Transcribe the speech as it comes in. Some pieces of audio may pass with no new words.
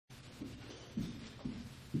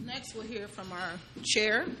Next, we'll hear from our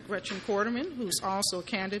chair, Gretchen Quarterman, who's also a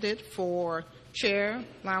candidate for chair,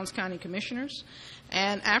 Lowndes County Commissioners.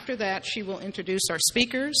 And after that, she will introduce our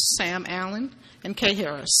speakers, Sam Allen and Kay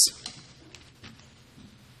Harris.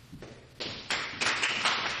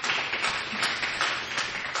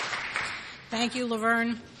 Thank you,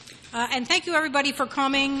 Laverne. And thank you, everybody, for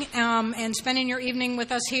coming and spending your evening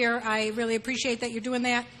with us here. I really appreciate that you're doing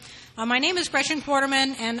that. My name is Gretchen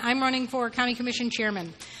Quarterman, and I'm running for County Commission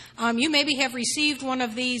Chairman. You maybe have received one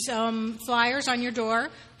of these flyers on your door.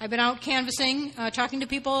 I've been out canvassing, talking to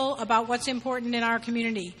people about what's important in our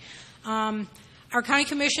community. Our county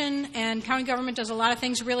commission and county government does a lot of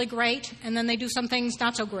things really great, and then they do some things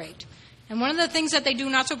not so great. And one of the things that they do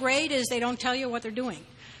not so great is they don't tell you what they're doing.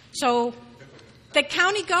 So the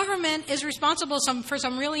county government is responsible for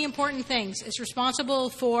some really important things. It's responsible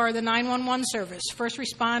for the 911 service, first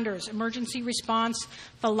responders, emergency response,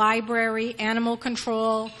 the library, animal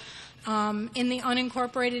control. In the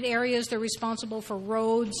unincorporated areas, they're responsible for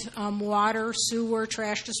roads, water, sewer,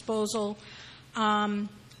 trash disposal. But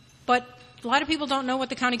a lot of people don't know what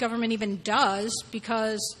the county government even does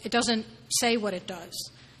because it doesn't say what it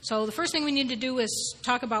does. So the first thing we need to do is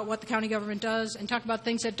talk about what the county government does and talk about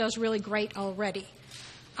things it does really great already.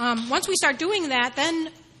 Once we start doing that, then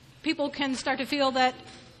people can start to feel that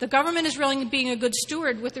the government is really being a good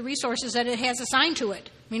steward with the resources that it has assigned to it.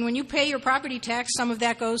 I mean, when you pay your property tax, some of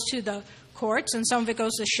that goes to the courts, and some of it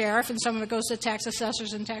goes to the sheriff, and some of it goes to the tax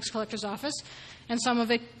assessor's and tax collector's office, and some of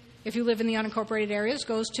it, if you live in the unincorporated areas,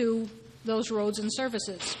 goes to those roads and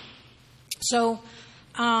services. So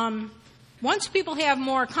once people have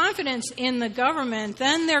more confidence in the government,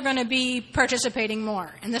 then they're going to be participating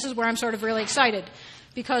more. And this is where I'm sort of really excited.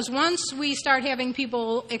 Because once we start having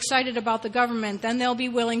people excited about the government, then they'll be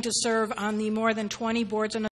willing to serve on the more than 20 boards and